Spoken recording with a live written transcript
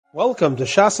Welcome to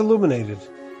Shas Illuminated.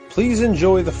 Please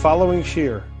enjoy the following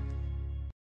shir.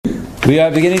 We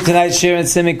are beginning tonight's shir in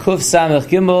Siman Kuf Samach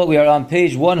Gimel. We are on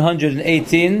page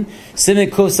 118. Siman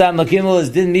Kuf Samach Gimel is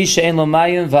Din Misha Ein Lo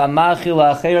Mayim V'Amachil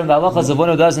Ha'acherim. The halachas of one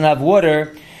who doesn't have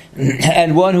water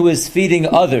and one who is feeding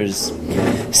others.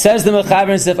 Says the Mechaber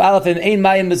in Sef Aleph, Ein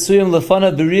Mayim Mitzuyim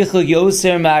Lefana Berichel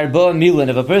Yoser Ma'arba Milan.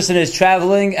 If a person is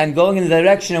traveling and going in the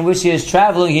direction in which he is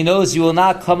traveling, he knows you will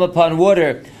not come upon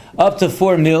water up to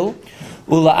 4 mil.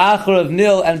 Ula'achar of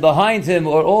mil, and behind him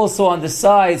or also on the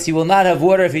sides, he will not have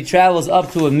water if he travels up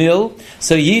to a mil.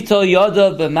 So yito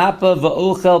yoda b'mapa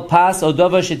v'ochel pas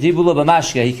odava shetibula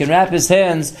b'mashka. He can wrap his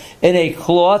hands in a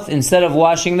cloth instead of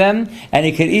washing them, and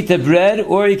he can eat the bread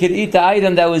or he can eat the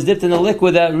item that was dipped in the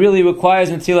liquid that really requires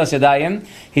Netilas Yadayim.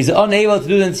 He's unable to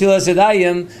do the Netilas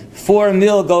Yadayim 4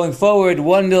 mil going forward,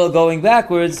 1 mil going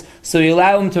backwards, so you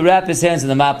allow him to wrap his hands in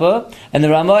the mappa. And the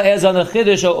Ramah adds on the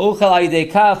Chiddush, or ochel ayidei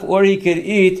kaf, or he could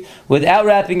eat without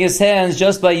wrapping his hands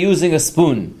just by using a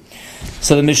spoon.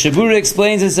 So the Mishabura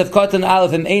explains in Sefkatan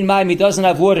Aleph, in Ein Mayim, he doesn't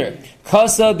have water.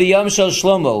 Kasa b'yam shel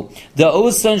Shlomo, the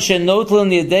oson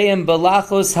shenotlan yadayim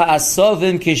balachos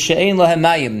ha'asovim kishein lahem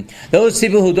mayim. Those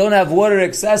people who don't have water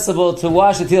accessible to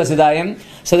wash the Netilas Yadayim,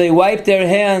 so they wipe their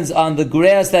hands on the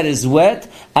grass that is wet.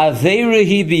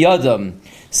 Aveirahi biyadam.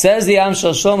 Says the Am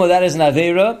Shel Shlomo, that is an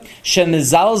Aveira.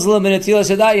 Shemizalzlam in Netilas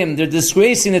Yadayim. They're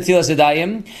disgracing Netilas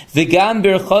Yadayim. V'gam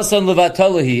birchosan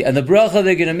levatalahi. And the bracha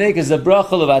they're going to make is the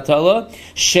bracha levatala.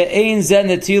 She'ein zen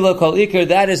netila kol ikar.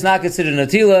 That is not considered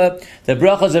Netila. The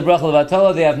bracha is a bracha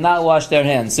levatala. They have not washed their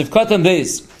hands. Sifkatan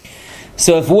Bais.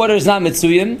 So if water is not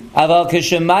mitzuyim, aval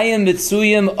keshemayim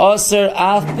mitzuyim aser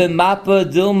af b'mapa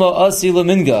dilma asi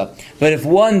laminga. But if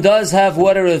one does have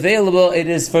water available, it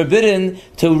is forbidden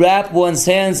to wrap one's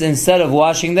hands instead of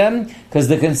washing them, because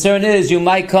the concern is you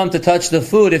might come to touch the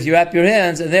food if you wrap your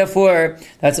hands, and therefore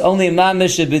that's only a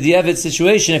mamish b'diavad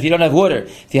situation if you don't have water.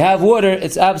 If you have water,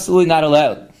 it's absolutely not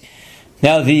allowed.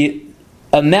 Now the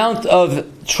amount of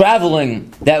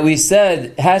traveling that we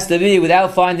said has to be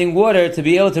without finding water to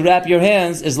be able to wrap your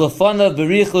hands is lefana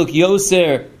berichuk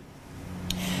yoser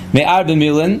me'ar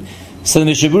b'milan. So the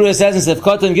Mishabura says in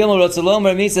Sefkatan Gimel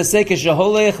Rotzalomer means to say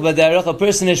keshaholech b'derech, a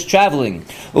person is traveling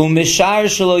u'mishar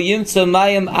shelo yimtza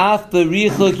mayim af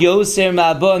berichuk yoser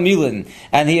ma'aba milan,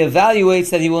 and he evaluates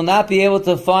that he will not be able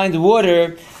to find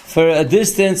water for a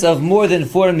distance of more than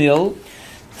 4 mil.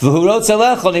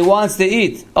 And he wants to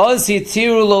eat. Then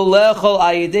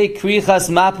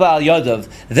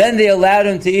they allowed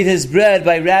him to eat his bread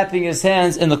by wrapping his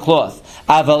hands in the cloth.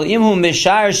 But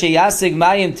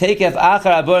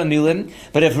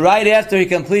if right after he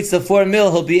completes the 4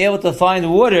 mil, he'll be able to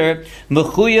find water,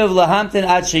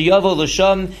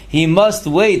 he must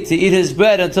wait to eat his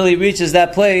bread until he reaches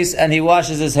that place and he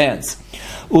washes his hands.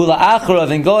 Ula'acharav,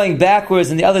 and going backwards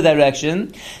in the other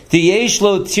direction, the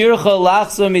yeshlo tircha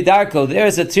lachzor midarko. There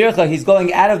is a tircha, he's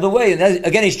going out of the way, and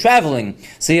again he's traveling.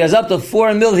 So he has up to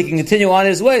 4 mil, he can continue on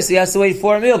his way, so he has to wait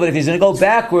 4 mil. But if he's going to go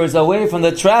backwards away from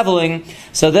the traveling,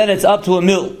 so then it's up to a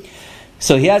mil.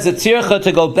 So he has a tircha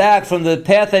to go back from the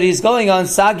path that he's going on,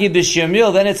 sagi b'shir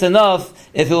mil, then it's enough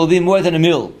if it will be more than a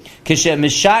mil. If he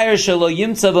evaluates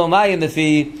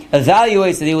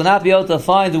that he will not be able to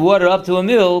find the water up to a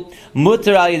mil,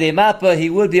 mutar al yedei mappa,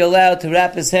 he would be allowed to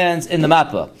wrap his hands in the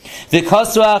mappa. The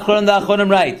kasra achron, the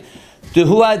achronim right.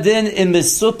 Duhu adin im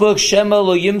misupuk shema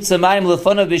lo yimtza mayim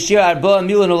lefana b'shir arba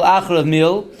milan ul achrav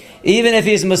mil. Even if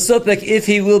he's masupik, if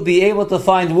he will be able to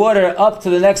find water up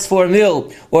to the next 4 mil,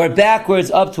 or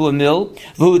backwards up to a mil,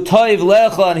 v'hu toiv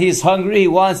lecha, and he's hungry, he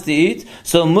wants to eat,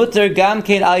 so mutar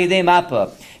gamkein al yedei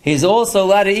mappa. He's also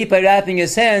allowed to eat by wrapping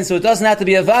his hands, so it doesn't have to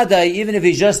be a vadai, even if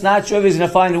he's just not sure if he's going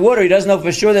to find water, he doesn't know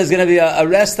for sure there's going to be a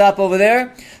rest stop over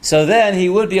there, so then he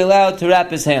would be allowed to wrap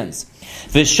his hands.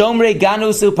 V'shomrei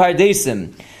ganus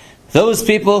u'pardesim. Those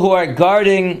people who are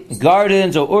guarding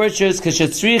gardens or orchards,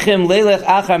 kashatzrichim leilech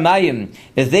achar mayim,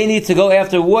 if they need to go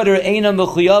after water, einam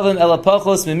mechuyavim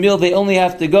elapachos mimil, they only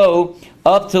have to go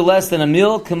up to less than a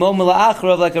mil, kamo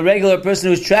mila'achrav, like a regular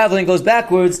person who's traveling goes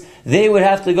backwards, they would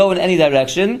have to go in any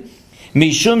direction.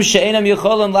 Mishum she'enam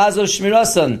yecholam lazov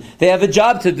shmirasan. They have a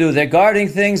job to do. They're guarding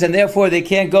things, and therefore they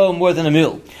can't go more than a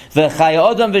mil. The Chai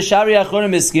Adam v'shari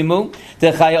achronim iskimu.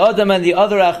 The Chai Adam and the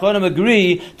other achronim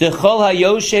agree. The Chol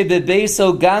hayoshe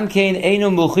bebeso gamkein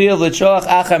einu muchiyav l'choach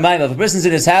achar mayim. If a person's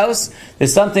in his house,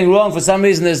 there's something wrong. For some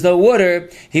reason, there's no water.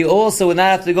 He also would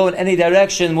not have to go in any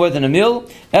direction more than a mil.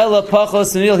 Ela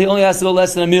pachos mil. He only has to go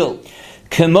less than a mil.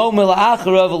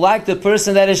 Like the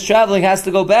person that is traveling has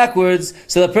to go backwards,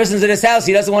 so the person's in his house,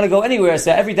 he doesn't want to go anywhere,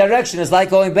 so every direction is like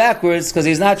going backwards because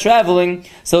he's not traveling,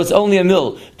 so it's only a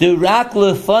mil. Just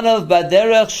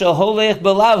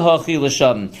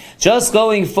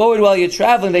going forward while you're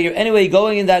traveling, that you're anyway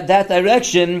going in that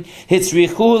direction, that's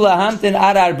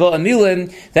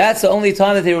the only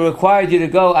time that they required you to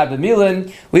go arba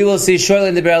milin. We will see shortly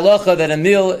in the Biur Halacha that a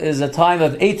mil is a time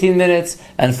of 18 minutes,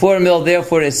 and 4 mil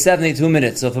therefore is 72 minutes.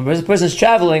 So if a person is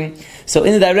traveling, so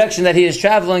in the direction that he is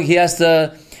traveling, he has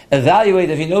to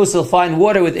evaluate if he knows he'll find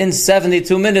water within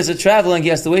 72 minutes of traveling. He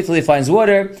has to wait till he finds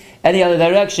water. Any other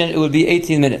direction, it would be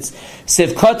 18 minutes.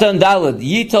 Siv Katan Dalad,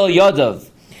 Yitol Yadav.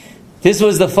 This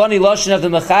was the funny lashon of the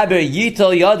Mechaber,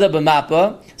 Yitol Yadav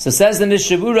b'mapa. So says the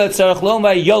Mishabura, Tzarech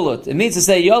Lomar Yolut. It means to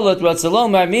say Yolut,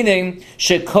 Ratzalomar, meaning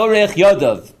Shekorech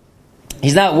Yadav.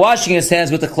 He's not washing his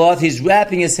hands with the cloth, he's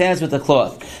wrapping his hands with the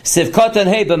cloth. Siv Katan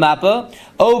Hei b'mapa,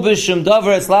 O b'shum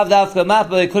davar eslav davka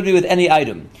mapa, it could be with any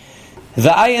item.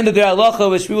 V'ayim b'Biur Halacha,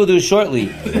 which we will do shortly.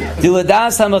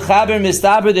 Diladas ha-mechaber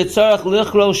mistaber detzarech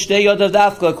lichro shtei yodav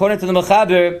dafka. According to the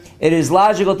Mechaber, it is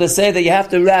logical to say that you have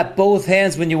to wrap both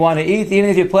hands when you want to eat. Even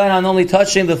if you plan on only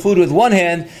touching the food with one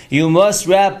hand, you must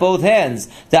wrap both hands.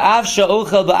 Da'av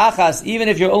sha'ochel ba'achas, even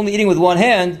if you're only eating with one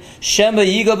hand, shema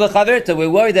yigo b'chaverta. We're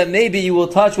worried that maybe you will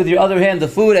touch with your other hand the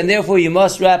food, and therefore you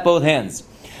must wrap both hands.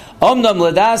 Omnam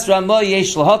ladas ramah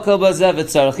yesh l'hakel b'zeh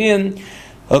v'tzarechim.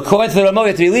 According to the Ramah, we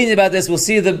have to be lenient about this. We'll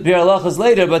see the Biur Halachas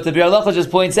later, but the Biur Halacha just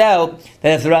points out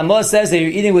that if the Ramah says that you're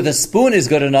eating with a spoon is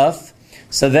good enough,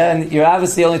 so then you're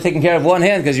obviously only taking care of one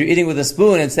hand because you're eating with a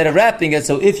spoon instead of wrapping it.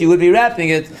 So if you would be wrapping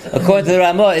it, according to the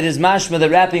Ramah, it is mashma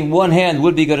that wrapping one hand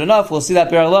would be good enough. We'll see that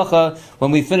Biur Halacha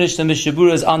when we finish the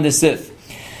Mishaburas on the Sif.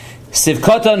 Siv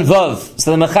Katan Vav.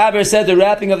 So the Mechaber said the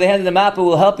wrapping of the hand in the mappa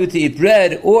will help you to eat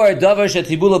bread or davar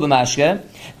shetibula b'mashke.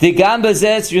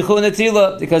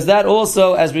 Because that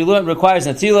also, as we learned, requires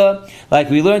natila, like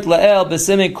we learned la'el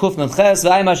b'simik kuf nunches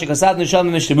v'aymash kasad nisham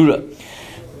mishtabura.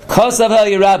 Kosav el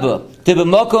yirabah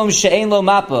deb'mokom she'ein lo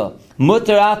mappa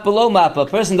mutar af below mappa. A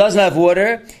person doesn't have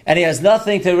water and he has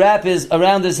nothing to wrap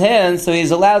around his hands, so he's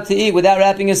allowed to eat without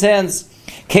wrapping his hands.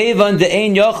 Kevan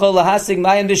de'ein yochel lahasig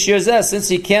mayim b'shir zeh. Since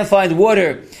he can't find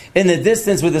water in the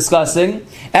distance we're discussing,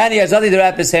 and he has nothing to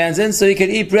wrap his hands in, so he can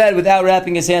eat bread without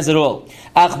wrapping his hands at all.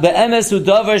 Ach be'emes hu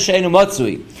davar she'enu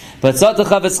matzui. But Tzata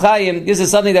Chavetz Chaim, this is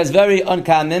something that's very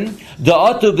uncommon.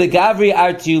 Da'atu begavri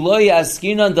artiloi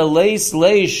askinan deleis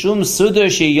lei shum sudar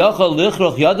she'yochel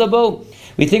lichroch yadabo.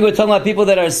 We think we're talking about people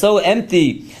that are so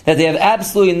empty that they have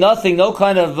absolutely nothing, no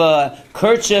kind of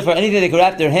kerchief or anything they can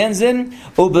wrap their hands in.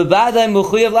 For sure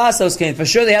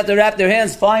they have to wrap their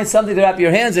hands. Find something to wrap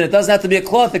your hands in. It doesn't have to be a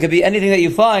cloth. It could be anything that you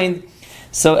find.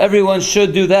 So everyone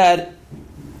should do that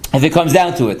if it comes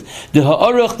down to it. This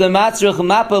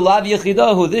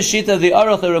sheet of the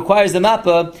aruch that requires the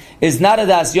mappa is not a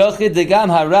das yochid degam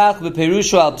harach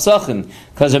beperushu al psachim.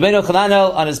 Because Rabbeinu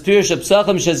Chananel on his pirush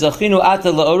psachim shezachinu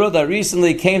ata laoro that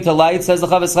recently came to light, says the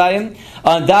Chavetz Chaim,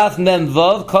 on daf mem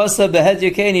vav kosa behed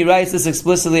yakein, he writes this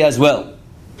explicitly as well.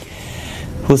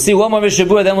 We'll see one more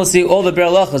Mishabur, then we'll see all the Biur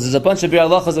Halachas. There's a bunch of Biur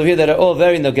Halachas over here that are all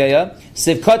very nogeya.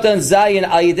 Siv Katan Zayin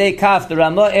al yidei kaf, the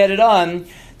Ramah added on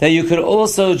that you could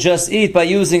also just eat by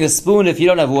using a spoon if you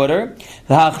don't have water.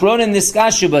 The Achronim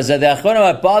niskashu bazeh. The Achronim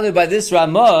are bothered by this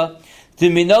Ramah.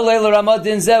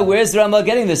 Where's the Ramah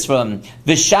getting this from?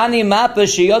 Vishani mappa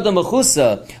sheyoda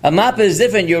mechusa. A mappa is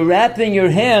different. You're wrapping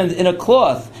your hand in a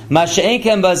cloth.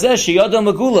 Masha'enkem bazeh sheyoda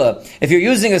megula. If you're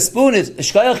using a spoon, it's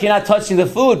shkayach, you're not touching the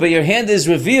food, but your hand is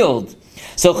revealed.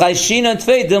 So there's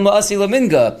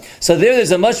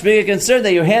a much bigger concern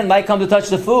that your hand might come to touch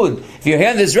the food. If your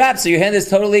hand is wrapped, so your hand is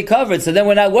totally covered, so then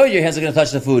we're not worried your hands are going to touch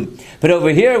the food. But over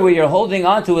here, where you're holding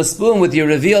onto a spoon with your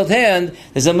revealed hand,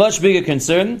 there's a much bigger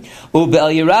concern. And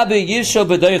the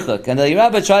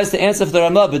Yirabah tries to answer for the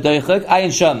Ramah, b'doichak,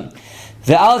 ayin sham.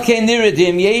 Therefore,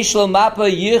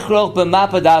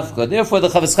 the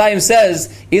Chavetz Chaim says,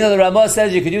 even though the Ramah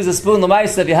says you could use a spoon,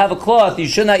 l'maisa, if you have a cloth, you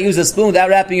should not use a spoon without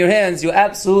wrapping your hands. You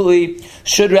absolutely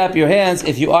should wrap your hands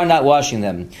if you are not washing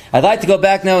them. I'd like to go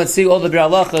back now and see all the Biur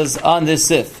Halachas on this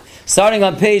sif. Starting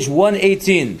on page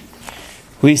 118.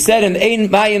 We said in Ein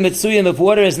Mayim Mitzuyim, if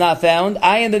water is not found,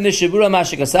 Ayin b'Mishabura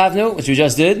Mashikasavnu, which we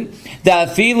just did.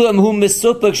 Da'afilu amhu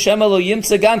misupuk shemalo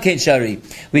yimtza gam kein shari.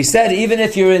 We said even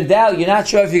if you're in doubt, you're not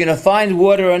sure if you're going to find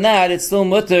water or not, it's still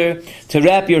mutter to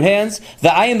wrap your hands.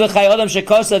 V'ayin b'chay adam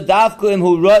shekosav dafku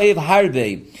imhu ra'iv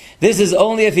harbe. This is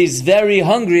only if he's very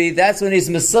hungry. That's when he's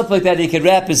mesupik that he can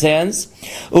wrap his hands.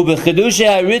 Even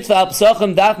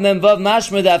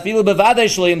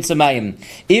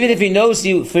if he knows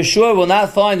you for sure will not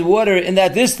cannot find water in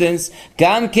that distance,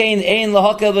 gam kein ein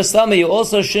lahakel b'stama, you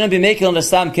also shouldn't be making on the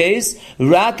stam case,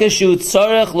 rakashu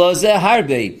tzarech lozeh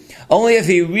harbe. Only if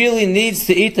he really needs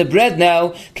to eat the bread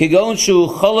now,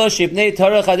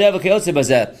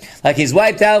 like he's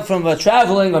wiped out from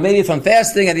traveling or maybe from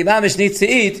fasting and the mamish needs to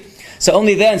eat, so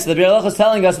only then. So the Hilchos is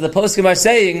telling us that the poskim are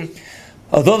saying,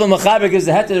 although the mechaber gives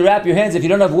the heter to wrap your hands if you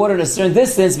don't have water at a certain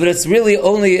distance, but it's really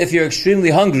only if you're extremely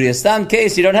hungry. A stam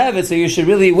case, you don't have it, so you should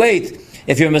really wait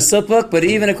if you're mesupuk. But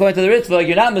even according to the Ritva,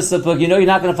 you're not mesupuk, you know you're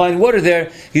not going to find water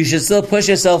there, you should still push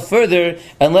yourself further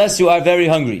unless you are very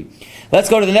hungry. Let's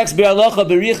go to the next Bir Alocha,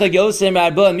 Bericha Yosem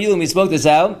Arba Milu. We spoke this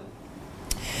out.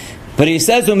 But he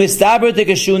says, "Umistaber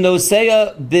tekashu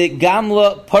noseya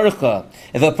begamla parcha."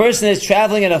 If a person is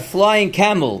traveling in a flying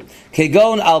camel,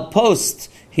 kegon al post,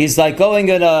 he's like going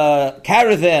in a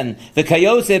caravan. The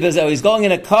kayoseb is he's going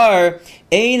in a car.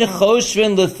 Ein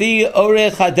choshvin lefi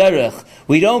orech haderech.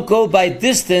 We don't go by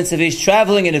distance if he's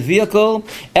traveling in a vehicle.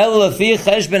 El lefi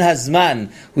cheshben hazman.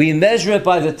 We measure it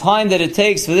by the time that it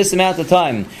takes for this amount of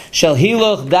time. Shel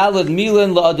hiloch dalad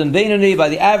milan la'adam beinoni, by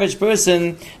the average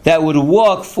person that would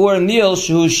walk 4 meals,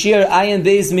 shu shir ayin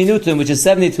beis minutum, which is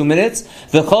 72 minutes.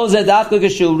 V'chol zeh dafka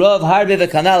geshu rav harbe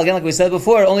v'kanal. Again, like we said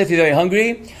before, only if you're very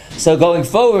hungry. So going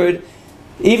forward,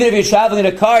 even if you're traveling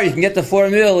in a car, you can get to 4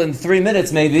 meal in 3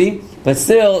 minutes maybe, but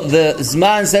still the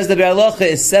Zman, says the Bir Alocha,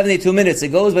 is 72 minutes. It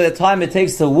goes by the time it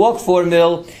takes to walk 4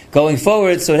 mil going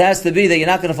forward, so it has to be that you're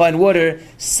not going to find water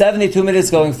 72 minutes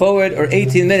going forward or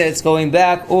 18 minutes going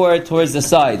back or towards the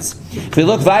sides. If we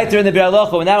look weiter in the Bir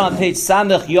Alocha, we're now on page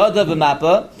Samech Yoda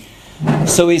B'Mappa.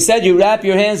 So he said you wrap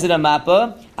your hands in a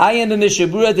mappa. I am the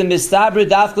Mishabura, the Mistabra,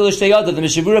 Dafka L'Shtayada. The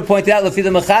Mishabura pointed out, Lefi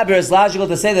the Mechaber, it's logical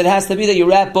to say that it has to be that you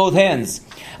wrap both hands.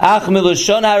 Ach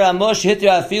Milushon HaRamosh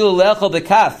Hitra Afilu Lecho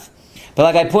B'Kaf. But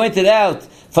like I pointed out,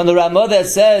 from the Ramah that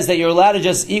says that you're allowed to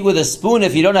just eat with a spoon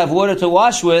if you don't have water to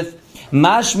wash with,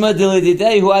 Mashma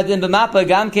Dilididei Hu Adin B'Mappa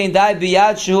Gam Kein Dai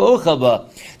B'Yad Shu Uchalba.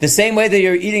 The same way that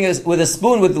you're eating with a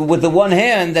spoon with the one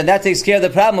hand, and that takes care of the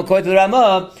problem according to the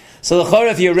Ramah. So the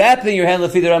if you're wrapping your hand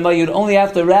lefi the Ramah, you'd only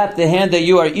have to wrap the hand that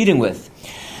you are eating with.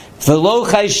 And the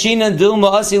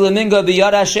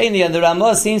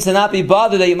Ramah seems to not be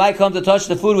bothered that you might come to touch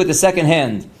the food with the second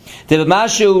hand. The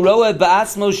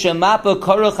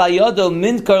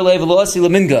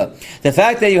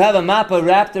fact that you have a mappa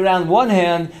wrapped around one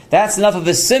hand, that's enough of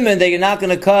a siman that you're not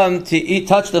going to come to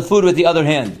touch the food with the other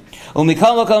hand. But the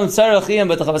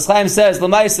Chafetz Chaim says, the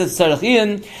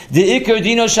ikar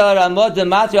dino shal Ramah the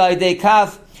matra idei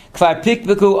kaf kvar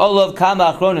pikbeku olav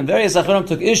kama achronim. Various achronim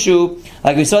took issue,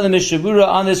 like we saw the Mishabura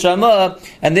on this Ramah,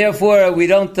 and therefore we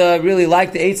don't really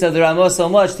like the eitzah of the Ramah so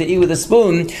much to eat with a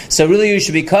spoon. So really you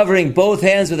should be covering both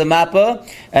hands with a mappa,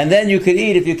 and then you could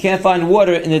eat if you can't find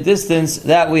water in the distance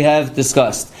that we have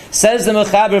discussed. Says the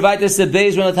Mechaber, Vaitis the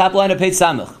Bais, on the top line of Peit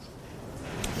Samach.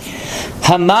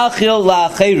 Hamachil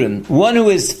la'acherim, one who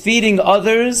is feeding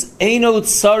others, eino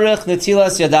tzarech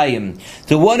netilas yadayim.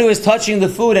 The one who is touching the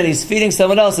food and he's feeding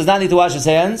someone else does not need to wash his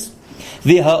hands.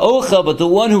 V'ha'ocha, but the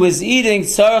one who is eating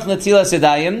tzarech netilas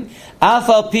yadayim,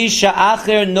 afal pi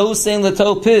sha'acher nosein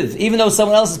l'to piv. Even though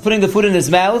someone else is putting the food in his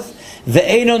mouth,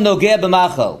 ve'eino nogeh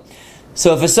b'machal.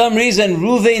 So if for some reason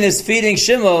Ruvain is feeding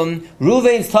Shimon,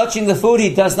 Ruvain's touching the food,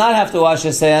 he does not have to wash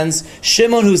his hands.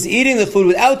 Shimon, who's eating the food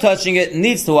without touching it,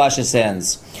 needs to wash his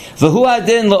hands. V'hu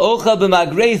adin la'ocha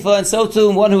b'magreifa, and so too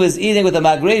one who is eating with a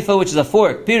magreifa, which is a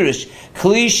fork, pirish,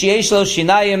 kli sheyesh lo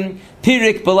shinayim,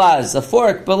 pirik balaz, a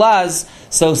fork, balaz.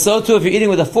 So too if you're eating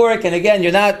with a fork, and again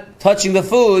you're not touching the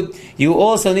food, you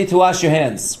also need to wash your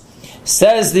hands.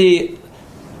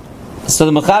 So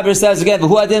the Mechaber says again,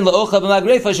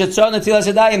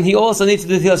 he also needs to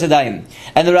do Netilas Yadayim.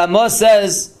 And the Ramah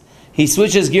says, he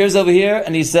switches gears over here,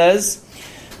 and he says,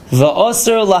 it is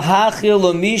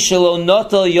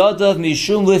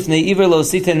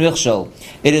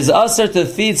asur to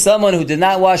feed someone who did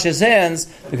not wash his hands,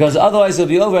 because otherwise he'll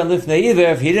be over on lifnei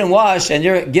iver. If he didn't wash and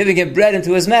you're giving him bread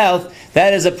into his mouth,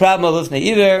 that is a problem of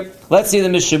lifnei iver. Let's see the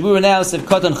Mishabura now,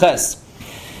 Sivkot and Ches.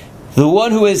 The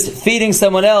one who is feeding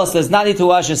someone else does not need to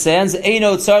wash his hands.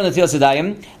 Eino tzar netilas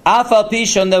yadayim. Afal pi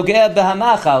shonogeh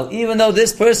b'hamachal. Even though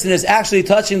this person is actually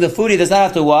touching the food, he does not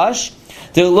have to wash.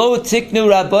 The lo tiknu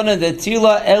rabbanan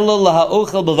detila elo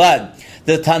laha'ochel b'vad.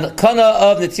 The tanakana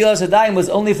of netilas yadayim was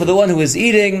only for the one who is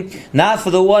eating, not for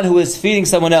the one who is feeding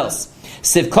someone else.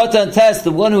 Sivkota and test,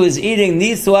 the one who is eating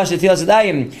needs to wash the netilas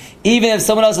yadayim, even if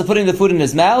someone else is putting the food in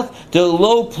his mouth. The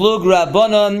lo plug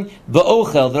rabbanon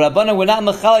ba'ochel. The rabbanon were not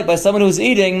mechalik by someone who is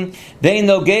eating. Bein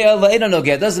nogea la'eino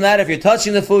nogea. It doesn't matter if you're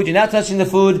touching the food, you're not touching the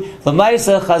food.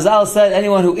 L'maisa, Chazal said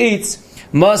anyone who eats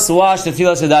must wash the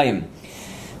netilas yadayim.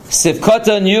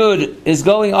 Sivkata Yud is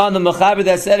going on the mechaber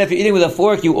that said if you're eating with a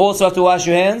fork, you also have to wash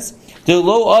your hands. The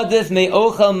lo adif me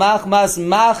ochel machmas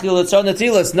machil etzar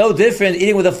netilas. No different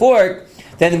eating with a fork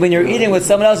than when you're eating with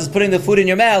someone else is putting the food in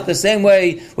your mouth. The same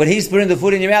way when he's putting the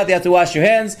food in your mouth, you have to wash your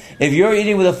hands. If you're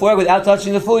eating with a fork without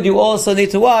touching the food, you also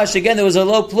need to wash. Again, there was a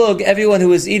low plug. Everyone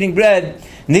who is eating bread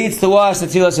needs to wash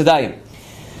Netilas Yadayim.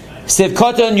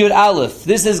 Sivkata Yud Aleph.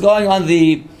 This is going on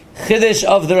the Chiddush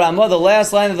of the Ramah, the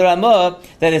last line of the Ramah,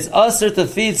 that it's usher to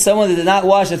feed someone that did not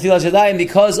wash Netilas Yadayim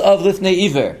because of Lifnei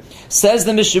Iver. Says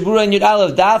the Mishabura in Yud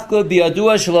Aleph, Dafka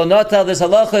biyadua shelo notal. This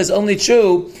halacha is only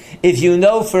true if you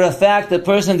know for a fact the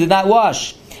person did not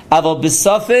wash. Aval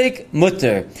b'safek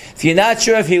mutter. If you're not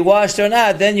sure if he washed or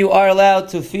not, then you are allowed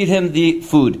to feed him the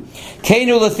food.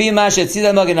 Keinu lefi ma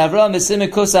shetzila Magen Avram b'simen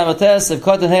kuf samates of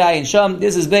kotan he'ayin sham.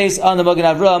 This is based on the Magen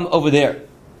Avram over there.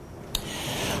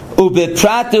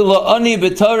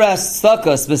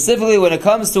 Specifically, when it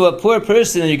comes to a poor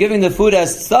person and you're giving the food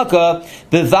as tzedakah,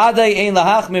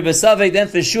 then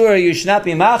for sure you should not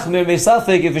be machmir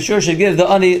besafek. You for sure should give the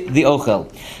ani the ochel.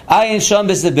 Ayin sham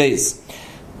b'sebeis.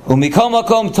 Umikol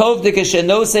makom tov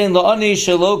dekeshenosein laani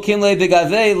shelo kimle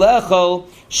begavei lechol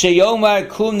sheyomar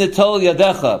kum netol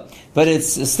yadecha. But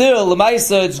it's still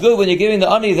lemaisa. It's good when you're giving the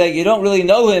ani that you don't really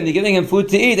know him. You're giving him food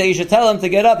to eat. That you should tell him to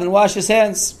get up and wash his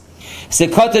hands. Say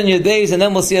cotton your days, and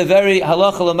then we'll see a very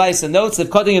halacha lemaisa notes of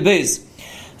cutting your days.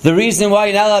 The reason why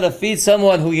you're not allowed to feed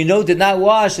someone who you know did not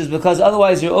wash is because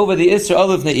otherwise you're over the isra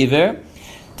olive neiver.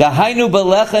 Dahainu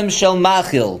belechem shel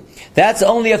machil. That's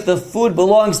only if the food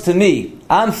belongs to me.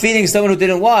 I'm feeding someone who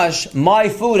didn't wash. My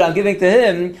food I'm giving to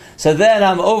him, so then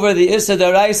I'm over the isra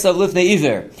daraisa of lifnei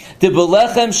iver. The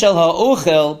belechem shel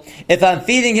ha'uchel. If I'm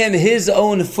feeding him his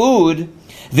own food.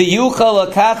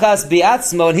 V'yuchal akachas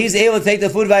biatzmo, and he's able to take the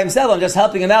food by himself. I'm just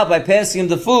helping him out by passing him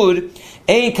the food.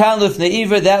 Ein kan lifnei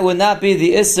iver, that would not be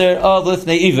the iser of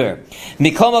lifnei iver.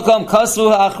 Mikol makom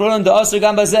kasvu ha'achronim da'aser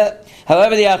gam bazeh.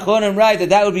 However, the achronim write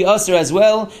that would be aser as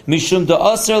well. Mishum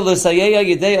da'aser l'sayeya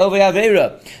yidei over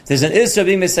aveira. There's an iser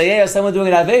being misayeya, someone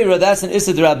doing an aveira. That's an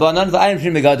iser d'Rabbanan v'ayim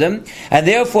prim megadim. And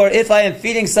therefore, if I am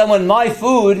feeding someone my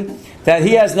food that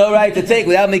he has no right to take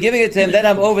without me giving it to him, then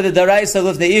I'm over the daraisa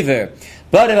of lifnei iver.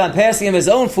 But if I'm passing him his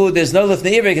own food, there's no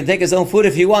lifnei iver. He can take his own food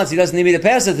if he wants. He doesn't need me to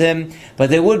pass it to him. But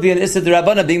there would be an issa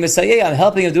d'Rabbanan being Messiah. I'm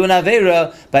helping him do an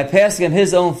aveira by passing him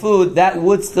his own food. That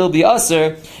would still be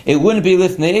aser. It wouldn't be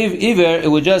lifnei iver. It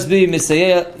would just be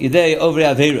Messiah yidei over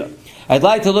aveira. I'd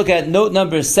like to look at note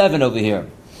number 7 over here.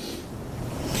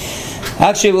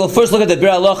 Actually, we'll first look at the Bir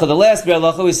Halacha. The last Bir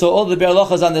Halacha, we saw all the Bir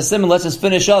Halachas on the siman. Let's just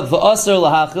finish up. V'aser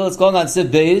lahachil. It's going on Siv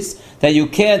Bais that you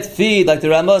can't feed, like the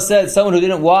Ramah said, someone who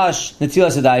didn't wash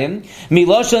Netilas Yadayim.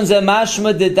 Miloshon ze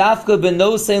mashma de dafka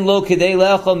benosein lo kidei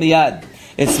le'achol miyad.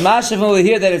 It's mashma over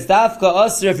here that it's dafka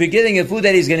aser if you're giving him food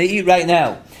that he's going to eat right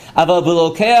now. But if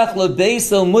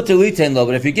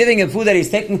you're giving him food that he's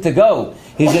taking to go,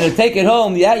 he's going to take it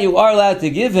home, yeah, you are allowed to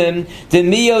give him. How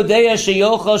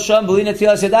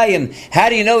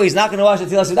do you know he's not going to wash the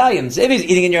Netilas Yadayim? So if he's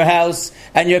eating in your house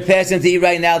and you're passing him to eat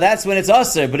right now, that's when it's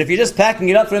aser. But if you're just packing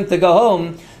it up for him to go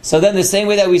home, so then the same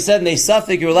way that we said in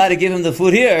Suffolk, you're allowed to give him the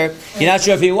food here, you're not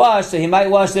sure if he washed, so he might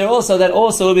wash there also, that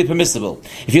also will be permissible.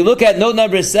 If you look at note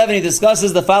number 7, he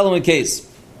discusses the following case.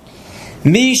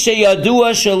 Mi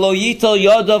sheyadua shelo yital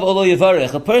yadav olo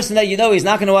yivarech. A person that you know he's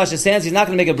not going to wash his hands, he's not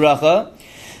going to make a bracha.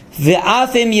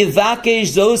 Ve'afim yivakesh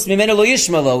zos mimenu lo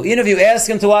yishmalo. Even if you ask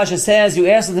him to wash his hands, you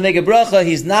ask him to make a bracha,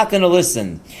 he's not going to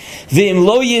listen. Ve'im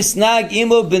lo yisnag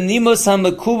imo benimos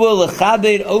hamakuba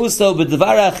lechabed oso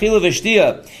b'dvar achila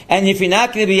v'shtiya. And if you're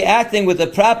not going to be acting with the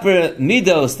proper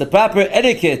midos, the proper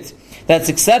etiquette, that's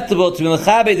acceptable to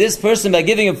mechabe this person by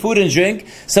giving him food and drink.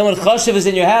 Someone chashiv is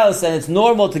in your house and it's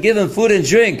normal to give him food and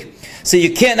drink. So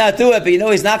you can't not do it, but you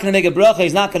know he's not going to make a bracha,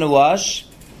 he's not going to wash.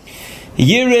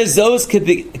 Yirizos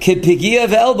kipigia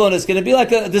ve'elbon. It's going to be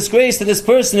like a disgrace to this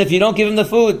person if you don't give him the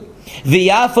food.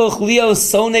 V'yafoch leo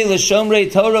sone l'shomrei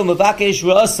Torah mevakesh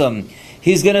ra'asam.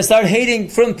 He's going to start hating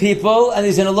from people and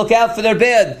he's going to look out for their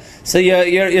bad. So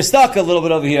you're stuck a little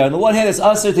bit over here. On the one hand, it's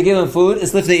usher to give him food.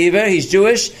 It's lifnei iver. He's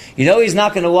Jewish. You know he's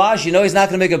not going to wash. You know he's not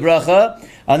going to make a bracha.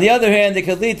 On the other hand, it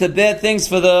could lead to bad things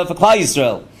for Klal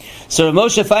Yisrael. So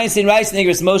Moshe Feinstein writes in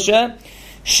Igros Moshe,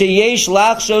 Sheyesh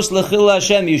lachshos lechil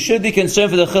Hashem. You should be concerned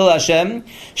for the chil Hashem.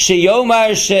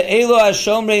 Sheyomar she'elo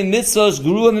hashomrei mitzvos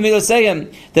gruam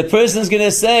miloseim. The person's going to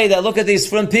say that look at these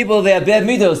from people, they have bad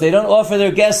midos. They don't offer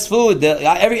their guests food.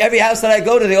 Every house that I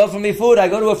go to, they offer me food. I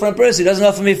go to a front person, he doesn't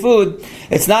offer me food.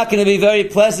 It's not going to be very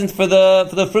pleasant for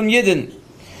the from Yidden.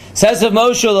 Says of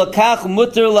Moshe, Lakach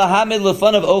mutter lahamid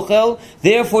lefanav ochel.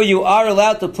 Therefore, you are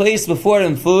allowed to place before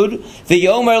him food. The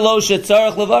yomer lo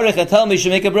shetzarach levarich, and tell him he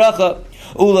should make a bracha.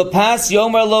 Ulapas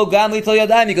yomer lo gam lital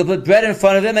yadayim. You can put bread in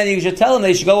front of him, and you should tell him that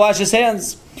he should go wash his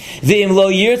hands. V'im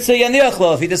lo yirtze yaniach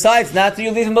lo. If he decides not to,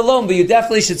 you leave him alone. But you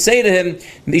definitely should say to him,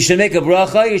 you should make a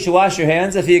bracha. You should wash your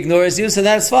hands. If he ignores you, so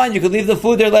that's fine. You could leave the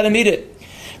food there, let him eat it.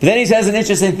 But then he says an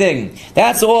interesting thing.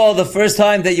 That's all the first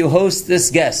time that you host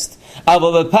this guest.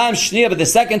 But the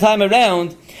second time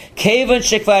around,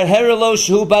 since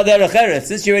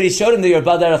you already showed him that you're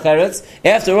baderech eretz,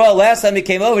 after all, last time he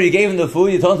came over, you gave him the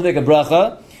food, you told him to make a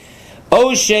bracha.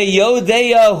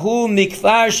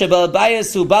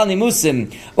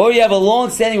 Or you have a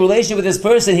long-standing relationship with this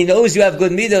person, he knows you have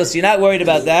good midos, so you're not worried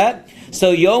about that.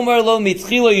 So Yomer lo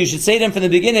mitchilo, you should say to him from the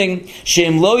beginning,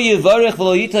 Shem lo yivarech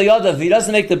v'lo yital yadav. If he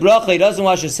doesn't make the bracha, he doesn't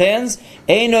wash his hands,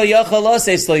 Eino yachal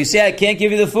oseslo. You say, I can't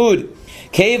give you the food.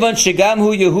 Kevan shegam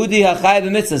hu Yehudi hachai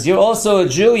b'mitzvahs. You're also a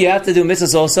Jew, you have to do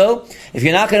mitzvahs also. If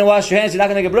you're not going to wash your hands, you're not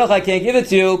going to make a bracha, I can't give it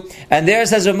to you. And there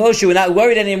says Rav Moshe, we're not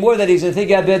worried anymore that he's going to think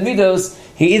you have bad midos.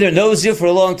 He either knows you for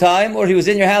a long time, or he was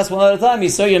in your house one other time, he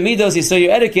saw your midos, he saw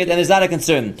your etiquette, and it's not a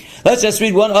concern. Let's just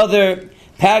read one other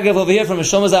paragraph over here from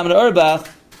Shlomo Zalman Auerbach.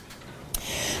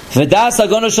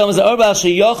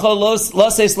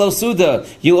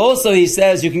 You also, he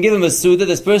says, you can give him a suda,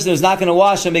 this person who's not going to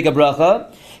wash and make a bracha.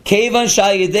 Another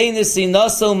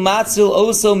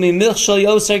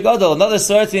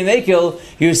sort to be mekil,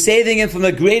 you're saving him from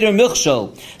a greater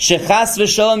milchshol.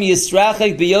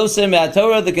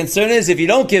 The concern is, if you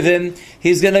don't give him,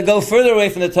 he's going to go further away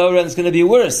from the Torah and it's going to be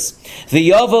worse.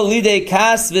 He's going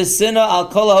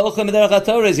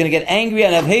to get angry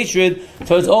and have hatred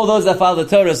towards all those that follow the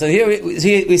Torah. So here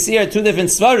we see here two different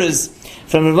svaras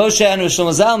from Rav Moshe and Rav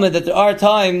Shlomo Zalman, that there are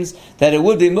times that it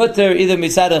would be mutter, either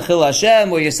mitzad achil Hashem,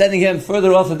 or you're sending him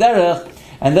further off the derech.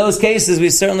 And those cases, we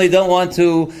certainly don't want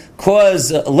to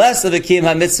cause less of a kiyum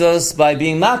ha-mitzvos by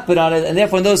being makbid on it. And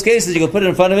therefore, in those cases, you can put it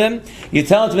in front of him, you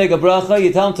tell him to make a bracha,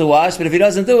 you tell him to wash, but if he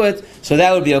doesn't do it, so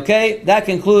that would be okay. That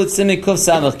concludes Siman Kuf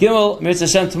Samach Gimel. Mirz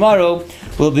Hashem, tomorrow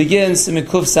we'll begin Siman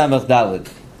Kuf Samach Daled.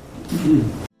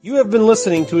 You have been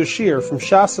listening to a shiur from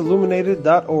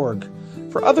shasilluminated.org.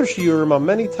 For other shiurim on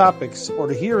many topics, or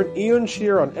to hear an Iyun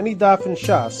shiur on any daf in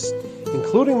Shas,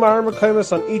 including Ma'ar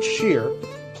Mekaymas on each shiur,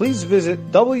 please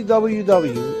visit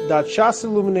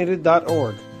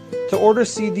www.shasilluminated.org. To order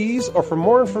CDs or for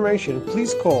more information,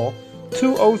 please call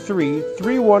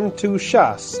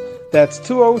 203-312-SHAS. That's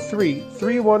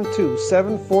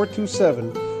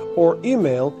 203-312-7427, or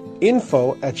email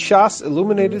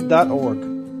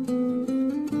info@shasilluminated.org.